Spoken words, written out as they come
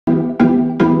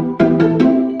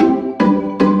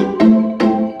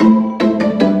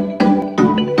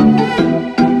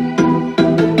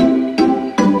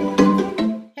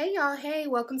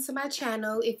welcome to my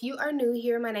channel. If you are new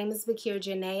here, my name is Bakir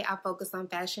Janae. I focus on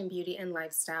fashion, beauty, and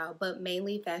lifestyle, but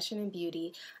mainly fashion and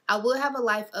beauty. I will have a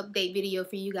life update video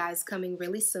for you guys coming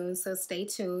really soon, so stay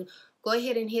tuned. Go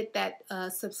ahead and hit that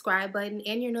subscribe button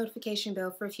and your notification bell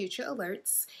for future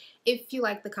alerts, if you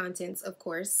like the contents, of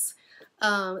course.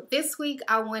 This week,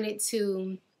 I wanted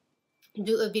to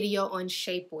do a video on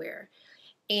shapewear.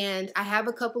 And I have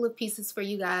a couple of pieces for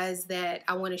you guys that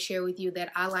I want to share with you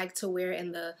that I like to wear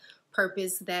and the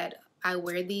purpose that I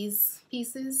wear these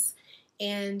pieces.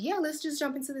 And yeah, let's just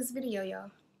jump into this video,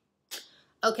 y'all.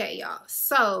 Okay, y'all.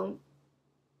 So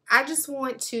I just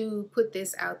want to put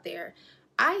this out there.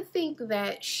 I think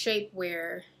that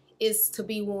shapewear is to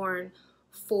be worn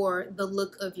for the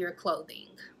look of your clothing.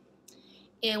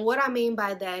 And what I mean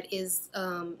by that is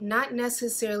not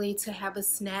necessarily to have a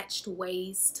snatched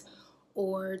waist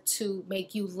or to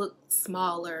make you look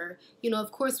smaller. You know,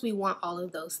 of course we want all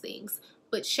of those things,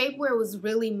 but shapewear was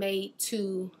really made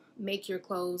to make your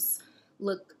clothes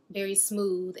look very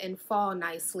smooth and fall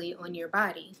nicely on your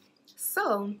body.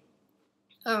 So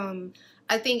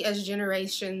I think as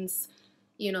generations,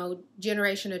 you know,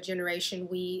 generation to generation,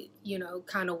 we, you know,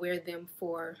 kind of wear them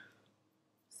for,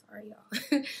 sorry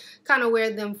y'all, kind of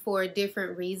wear them for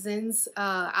different reasons.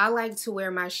 I like to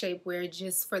wear my shapewear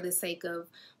just for the sake of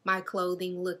my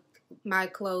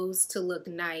clothes to look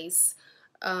nice.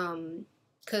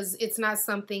 Because it's not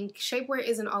something, shapewear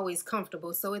isn't always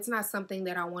comfortable, so it's not something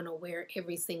that I want to wear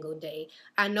every single day.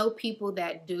 I know people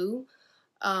that do,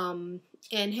 and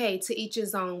hey, to each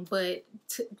his own, but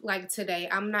like today,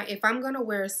 if I'm going to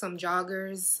wear some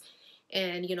joggers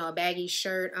and, you know, a baggy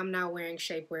shirt, I'm not wearing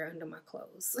shapewear under my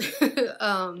clothes.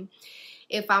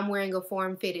 If I'm wearing a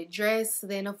form-fitted dress,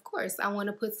 then of course I want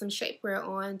to put some shapewear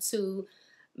on to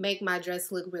make my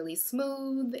dress look really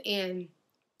smooth and,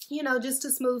 you know, just to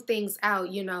smooth things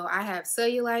out. You know, I have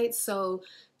cellulite, so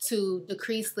to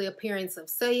decrease the appearance of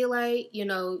cellulite, you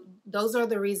know, those are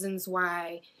the reasons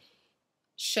why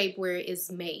shapewear is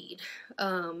made,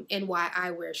 and why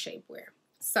I wear shapewear.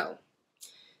 So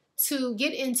to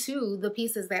get into the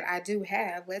pieces that I do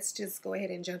have, let's just go ahead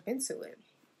and jump into it.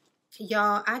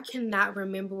 Y'all, I cannot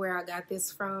remember where I got this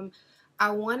from.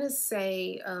 I want to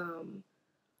say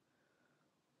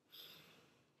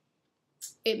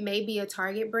it may be a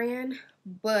Target brand,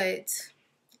 but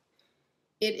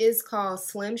it is called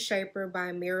Slim Shaper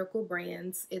by Miracle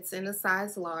Brands. It's in a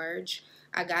size large.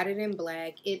 I got it in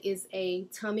black. It is a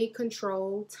tummy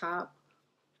control top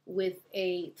with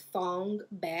a thong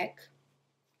back.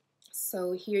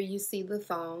 So here you see the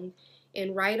thong,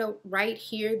 and right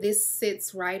here, this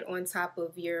sits right on top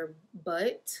of your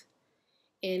butt,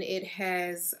 and it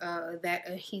has that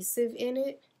adhesive in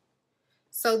it.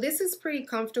 So this is pretty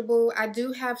comfortable. I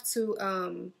do have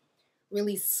to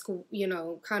really, you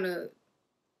know, kind of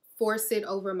force it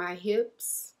over my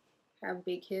hips. I have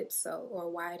big hips, so, or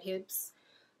wide hips,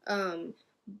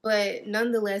 but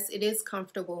nonetheless, it is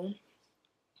comfortable.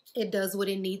 It does what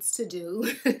it needs to do.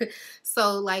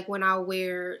 So like when I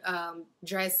wear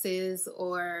dresses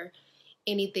or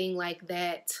anything like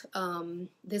that,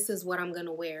 this is what I'm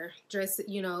gonna wear. Dress,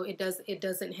 you know, it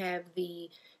doesn't have the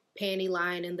panty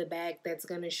line in the back that's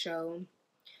gonna show,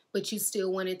 but you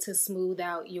still want it to smooth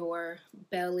out your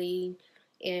belly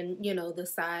and, you know, the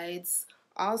sides.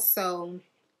 Also,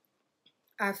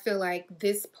 I feel like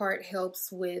this part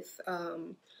helps with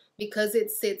because it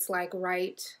sits like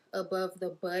right above the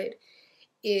butt,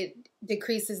 it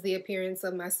decreases the appearance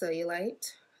of my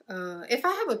cellulite. If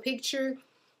I have a picture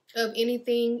of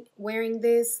anything wearing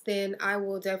this, then I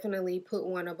will definitely put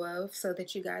one above so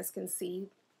that you guys can see.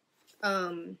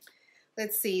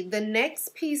 Let's see. The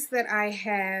next piece that I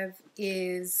have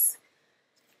is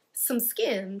some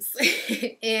Skims,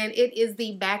 and it is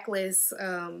the backless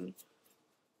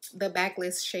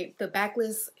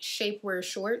shapewear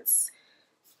shorts.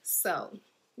 So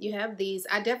you have these.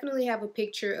 I definitely have a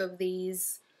picture of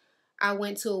these. I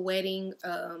went to a wedding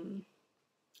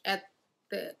at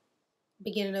the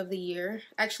beginning of the year.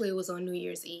 Actually, it was on New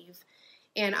Year's Eve,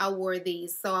 and I wore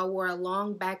these. So I wore a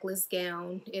long backless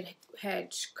gown. It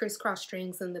had crisscross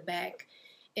strings in the back,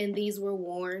 and these were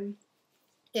worn.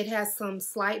 It has some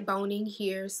slight boning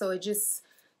here, so it just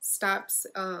starts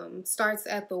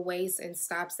at the waist and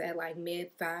stops at like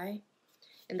mid-thigh,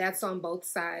 and that's on both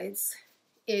sides.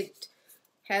 It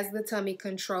has the tummy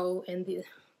control and the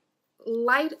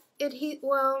light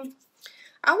well,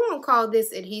 I won't call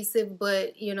this adhesive,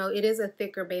 but you know, it is a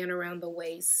thicker band around the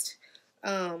waist.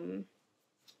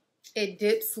 It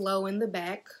dips low in the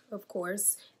back, of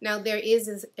course. Now there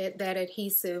is that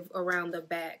adhesive around the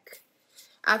back.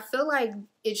 I feel like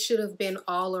it should have been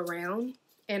all around,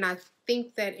 and I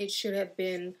think that it should have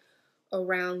been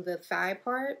around the thigh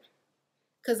part,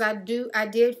 because I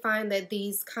did find that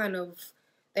these kind of,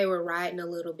 they were riding a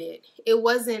little bit. It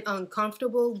wasn't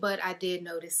uncomfortable, but I did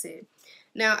notice it.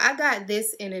 Now I got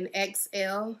this in an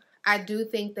XL. I do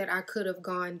think that I could have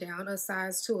gone down a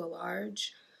size to a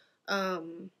large.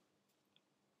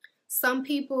 Some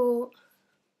people,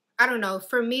 I don't know,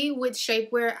 for me with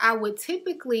shapewear, I would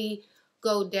typically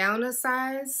go down a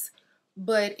size,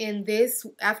 but in this,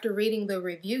 after reading the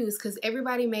reviews, because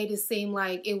everybody made it seem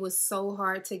like it was so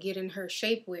hard to get in her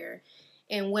shapewear.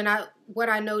 And what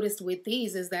I noticed with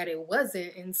these is that it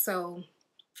wasn't. And so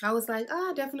I was like,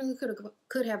 oh, I definitely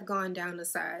could have gone down a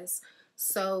size.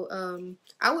 So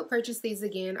I would purchase these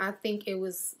again. I think it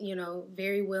was, you know,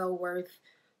 very well worth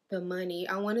the money.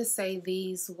 I want to say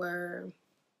these were,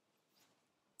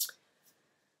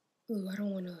 ooh, I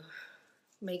don't want to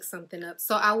make something up.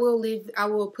 So I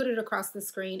will put it across the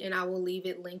screen and I will leave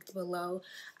it linked below.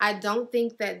 I don't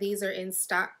think that these are in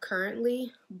stock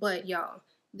currently, but y'all,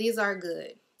 these are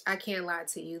good. I can't lie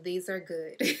to you. These are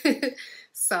good.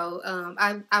 So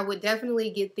I would definitely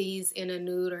get these in a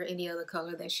nude or any other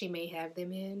color that she may have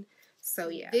them in. So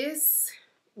yeah, this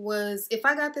was, if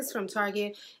I got this from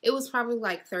Target, it was probably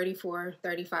like 34,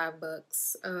 35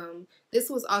 bucks. This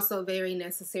was also very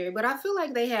necessary, but I feel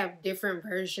like they have different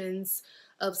versions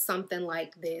of something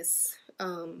like this.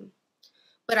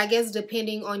 But I guess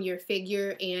depending on your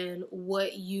figure and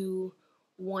what you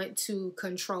want to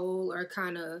control or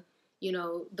kind of, you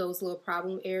know, those little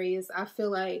problem areas, I feel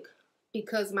like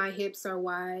because my hips are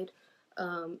wide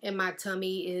and my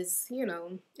tummy is, you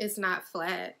know, it's not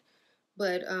flat,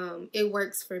 but it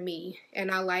works for me. And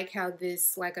I like how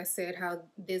this, like I said, how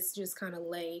this just kind of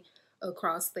lay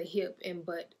across the hip and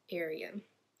butt area.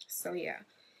 So yeah,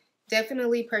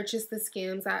 definitely purchase the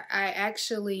Skims. I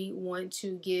actually want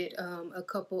to get a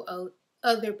couple of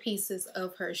other pieces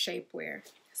of her shapewear.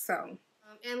 So,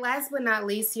 and last but not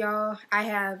least, y'all, I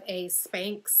have a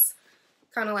Spanx,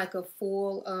 kind of like a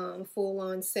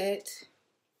full-on set.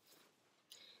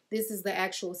 This is the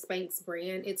actual Spanx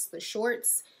brand. It's the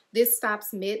shorts. This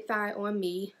stops mid-thigh on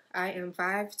me. I am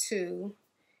 5'2",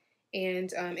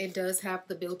 and it does have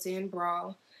the built-in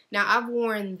bra. Now, I've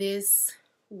worn this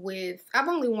with, I've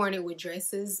only worn it with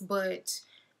dresses, but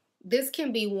this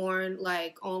can be worn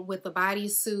like on with a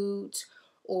bodysuit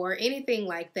or anything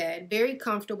like that. Very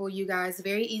comfortable, you guys.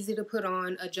 Very easy to put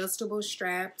on. Adjustable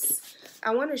straps.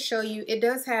 I want to show you. It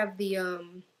does have the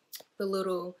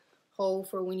little hole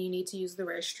for when you need to use the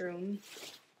restroom.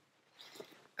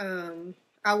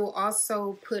 I will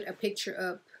also put a picture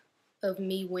up of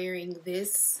me wearing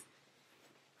this,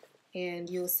 and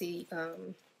you'll see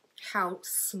how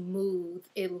smooth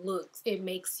it looks. It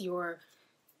makes your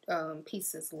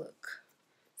pieces look.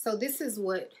 So this is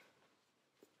what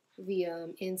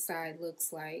the inside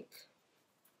looks like,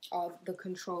 all the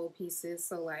control pieces.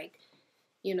 So like,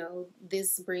 you know,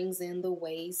 this brings in the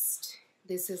waist,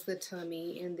 this is the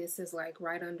tummy, and this is like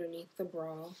right underneath the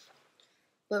bra.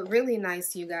 But really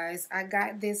nice, you guys. I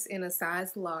got this in a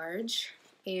size large,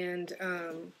 and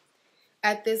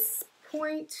at this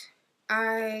point,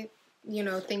 I, you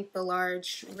know, think the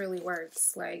large really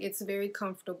works. Like, it's very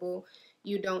comfortable.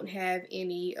 You don't have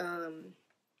any,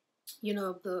 you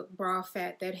know, the bra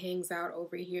fat that hangs out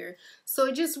over here. So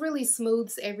it just really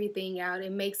smooths everything out.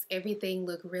 It makes everything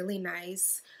look really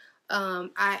nice.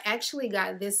 I actually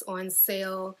got this on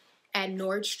sale at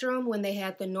Nordstrom when they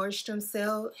had the Nordstrom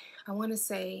sale. I want to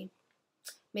say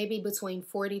maybe between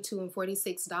 $42 and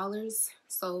 $46.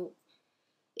 So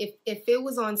if it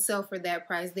was on sale for that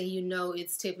price, then you know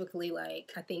it's typically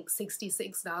like, I think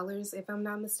 $66 if I'm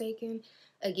not mistaken.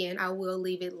 Again, I will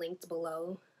leave it linked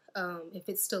below if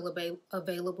it's still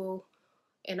available,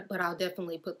 but I'll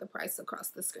definitely put the price across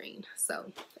the screen. So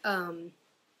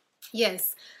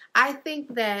yes, I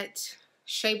think that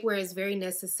shapewear is very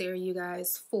necessary, you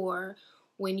guys, for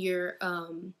when you're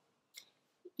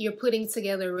putting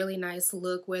together a really nice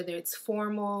look, whether it's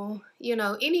formal, you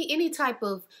know, any type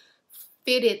of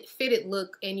fitted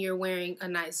look, and you're wearing a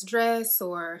nice dress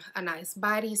or a nice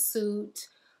bodysuit.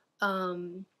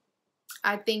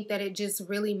 I think that it just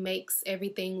really makes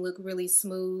everything look really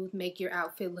smooth, make your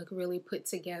outfit look really put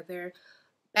together.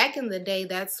 Back in the day,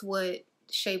 that's what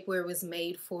shapewear was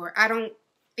made for. I don't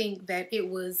think that it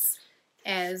was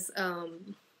as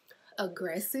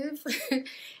aggressive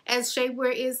as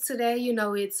shapewear is today. You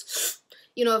know, it's,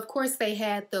 you know, of course they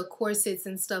had the corsets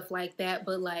and stuff like that,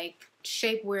 but like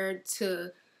shapewear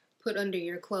to put under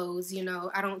your clothes, you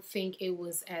know, I don't think it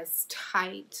was as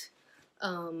tight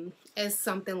as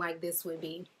something like this would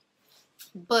be.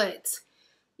 But,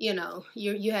 you know,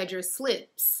 you had your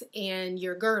slips and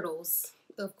your girdles,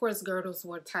 of course, girdles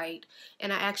were tight,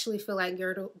 and I actually feel like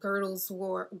girdles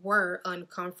were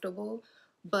uncomfortable.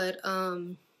 But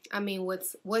I mean,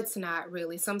 what's not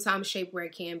really? Sometimes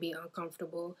shapewear can be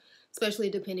uncomfortable, especially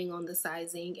depending on the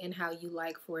sizing and how you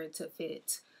like for it to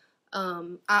fit.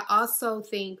 I also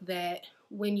think that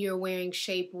when you're wearing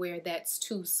shapewear that's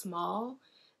too small,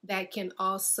 that can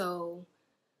also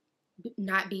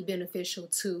not be beneficial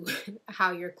to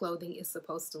how your clothing is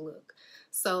supposed to look.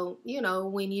 So, you know,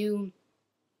 when you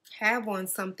have on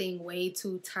something way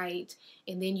too tight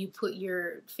and then you put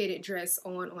your fitted dress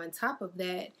on top of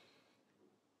that,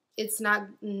 it's not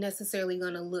necessarily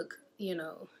going to look, you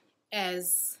know,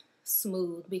 as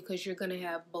smooth because you're going to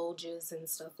have bulges and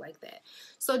stuff like that.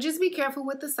 So just be careful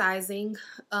with the sizing.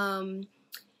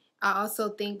 I also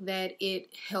think that it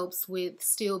helps with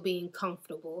still being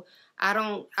comfortable.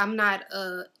 I'm not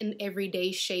an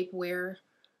everyday shapewear.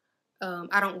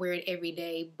 I don't wear it every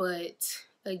day, but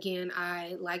again,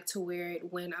 I like to wear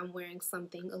it when I'm wearing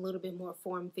something a little bit more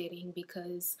form-fitting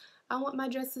because I want my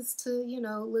dresses to, you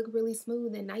know, look really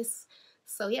smooth and nice.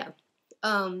 So yeah.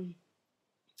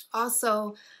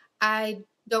 Also, I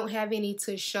don't have any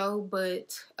to show,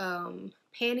 but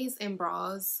panties and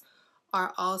bras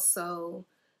are also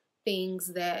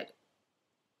things that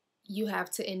you have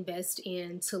to invest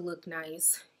in to look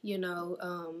nice. You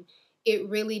know, it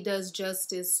really does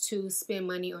justice to spend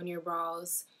money on your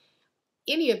bras,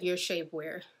 any of your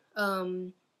shapewear.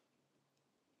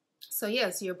 So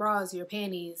yes, your bras, your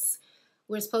panties.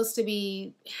 We're supposed to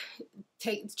be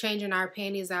changing our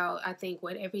panties out, I think,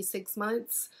 what, every 6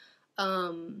 months?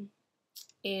 And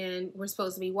we're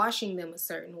supposed to be washing them a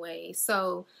certain way.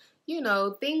 So, you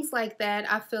know, things like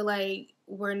that, I feel like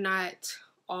we're not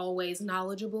always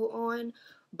knowledgeable on.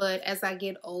 But as I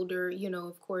get older, you know,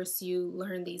 of course, you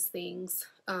learn these things.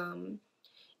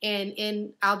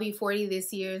 And I'll be 40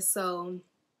 this year, so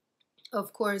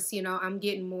of course, you know, I'm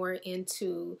getting more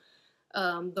into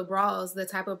the bras, the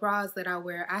type of bras that I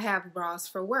wear. I have bras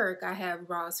for work. I have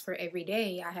bras for every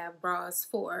day. I have bras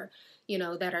for, you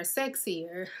know, that are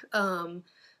sexier.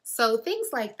 So things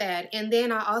like that. And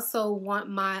then I also want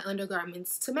my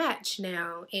undergarments to match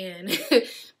now and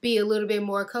be a little bit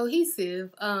more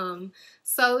cohesive.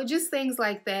 So just things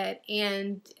like that.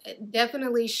 And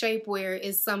definitely shapewear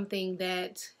is something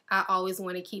that I always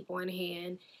want to keep on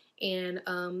hand, and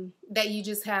that you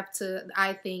just have to,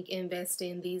 I think, invest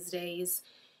in these days.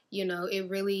 You know, it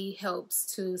really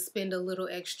helps to spend a little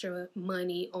extra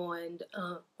money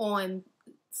on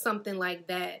something like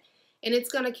that, and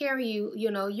it's gonna carry you.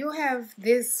 You know, you'll have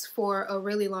this for a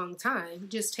really long time.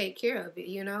 Just take care of it.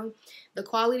 You know, the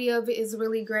quality of it is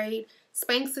really great.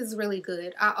 Spanx is really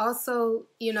good. I also,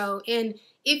 you know, and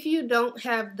if you don't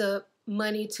have the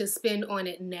money to spend on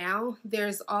it now,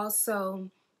 there's also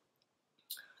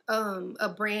a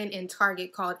brand in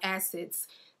Target called Assets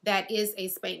that is a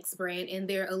Spanx brand, and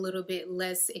they're a little bit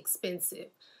less expensive.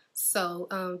 So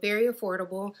very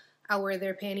affordable. I wear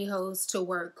their pantyhose to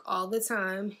work all the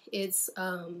time. It's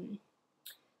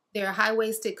they're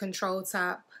high-waisted control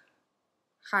top,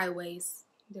 high waist.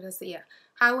 Did I say, yeah?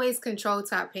 High-waist control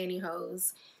top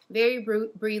pantyhose. Very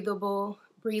breathable.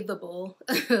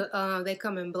 They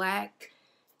come in black,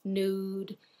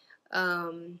 nude.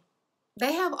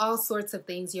 They have all sorts of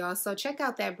things, y'all. So check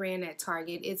out that brand at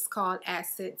Target. It's called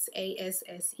Assets,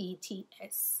 Assets.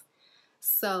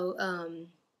 So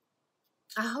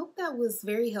I hope that was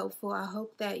very helpful. I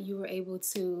hope that you were able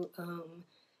to,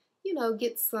 you know,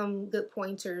 get some good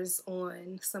pointers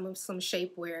on some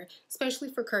shapewear, especially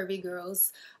for curvy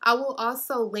girls. I will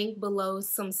also link below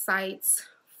some sites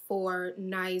for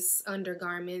nice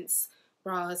undergarments,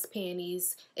 bras,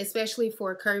 panties, especially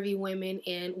for curvy women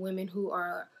and women who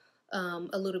are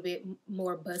a little bit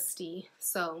more busty.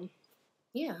 So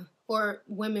yeah, or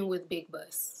women with big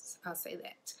busts, I'll say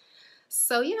that.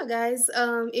 So yeah, guys,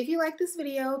 if you like this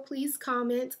video, please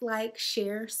comment, like,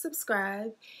 share,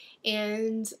 subscribe,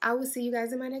 and I will see you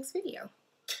guys in my next video.